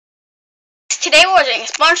today we're doing a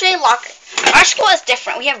sponsored locker. Our school is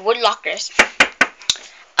different. We have wood lockers.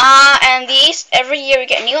 And these, every year we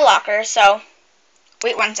get new lockers, so,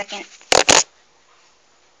 wait 1 second.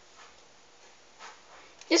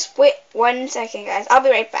 Just wait 1 second, guys. I'll be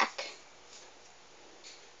right back.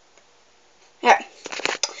 Okay.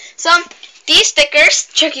 So, these stickers,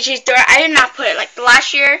 Chuck E. Cheese door, I did not put it. Like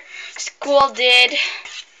last year, school did,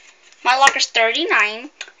 my locker's 39,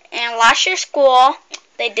 and last year school,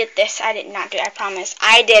 they did this. I did not do it, I promise.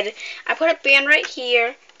 I did. I put a band right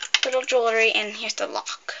here, little jewelry, and here's the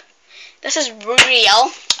lock. This is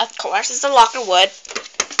real, of course. It's the locker wood,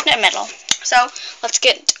 not metal. So, let's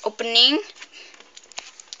get opening.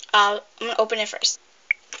 I'm going to open it first.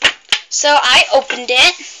 So, I opened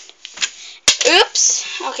it. Oops.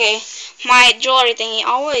 Okay. My jewelry thingy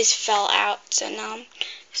always fell out. So, now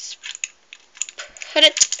just put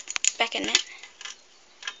it back in it.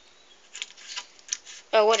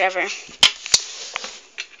 Oh, whatever.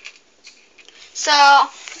 So,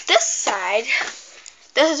 this side,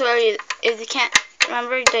 this is where you, if you can't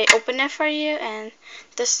remember, they open it for you. And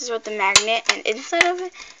this is what the magnet and inside of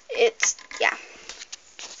it, it's, yeah.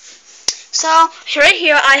 So, right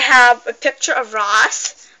here I have a picture of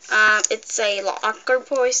Ross. It's a locker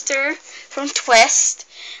poster from Twist.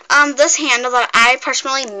 This handle that I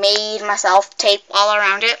personally made myself, tape all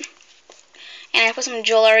around it. And I put some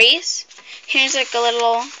jewelries. Here's like a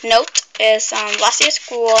little note. Is last year's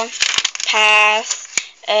school, passed,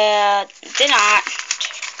 did not,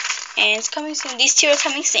 and it's coming soon. These two are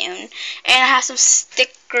coming soon. And I have some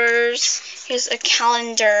stickers. Here's a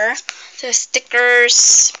calendar. So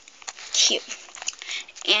stickers. Cute.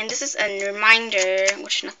 And this is a reminder,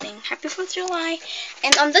 which nothing. Happy 4th of July.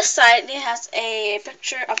 And on this side, it has a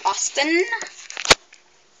picture of Austin.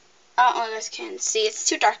 I don't know if you guys can see. It's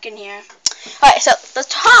too dark in here. Alright, so the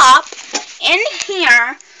top in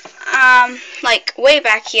here, like way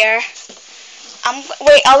back here.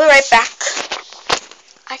 Wait, I'll be right back.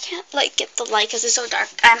 I can't like get the light because it's so dark.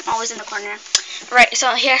 I'm always in the corner. Right,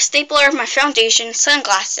 so here, stapler, my foundation,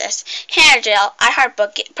 sunglasses, hair gel,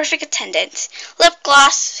 iHeartBook, perfect attendance, lip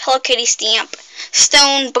gloss, Hello Kitty stamp,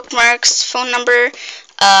 stone, bookmarks, phone number,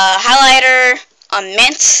 highlighter,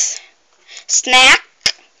 mint, snack,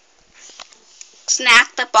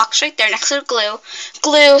 that box right there next to the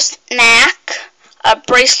glue, snack, a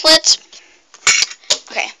bracelet,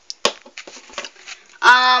 okay,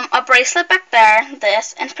 a bracelet back there,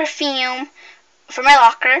 this, and perfume for my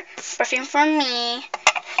locker, perfume for me.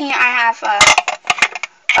 Here I have a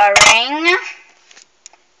ring.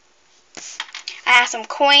 I have some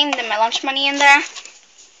coins and my lunch money in there.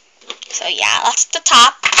 So yeah, that's the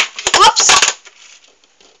top. Whoops!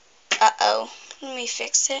 Uh-oh. Let me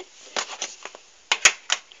fix it.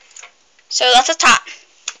 So that's the top.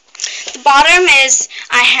 The bottom is,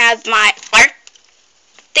 I have my art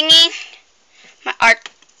thingy, my art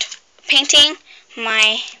painting,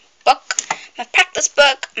 my book, my practice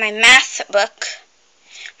book, my math book,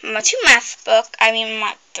 my 3 math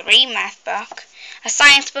book, a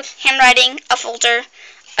science book, handwriting, a folder,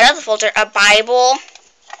 another folder, a Bible,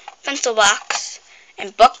 pencil box,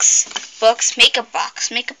 and books, makeup box,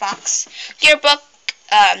 yearbook,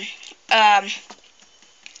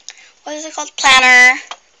 what is it called? Planner,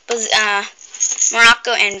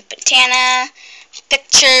 Morocco and Botana,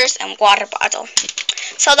 pictures, and water bottle.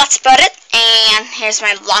 So that's about it, and here's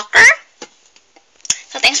my locker.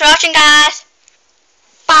 So thanks for watching, guys.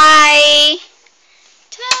 Bye.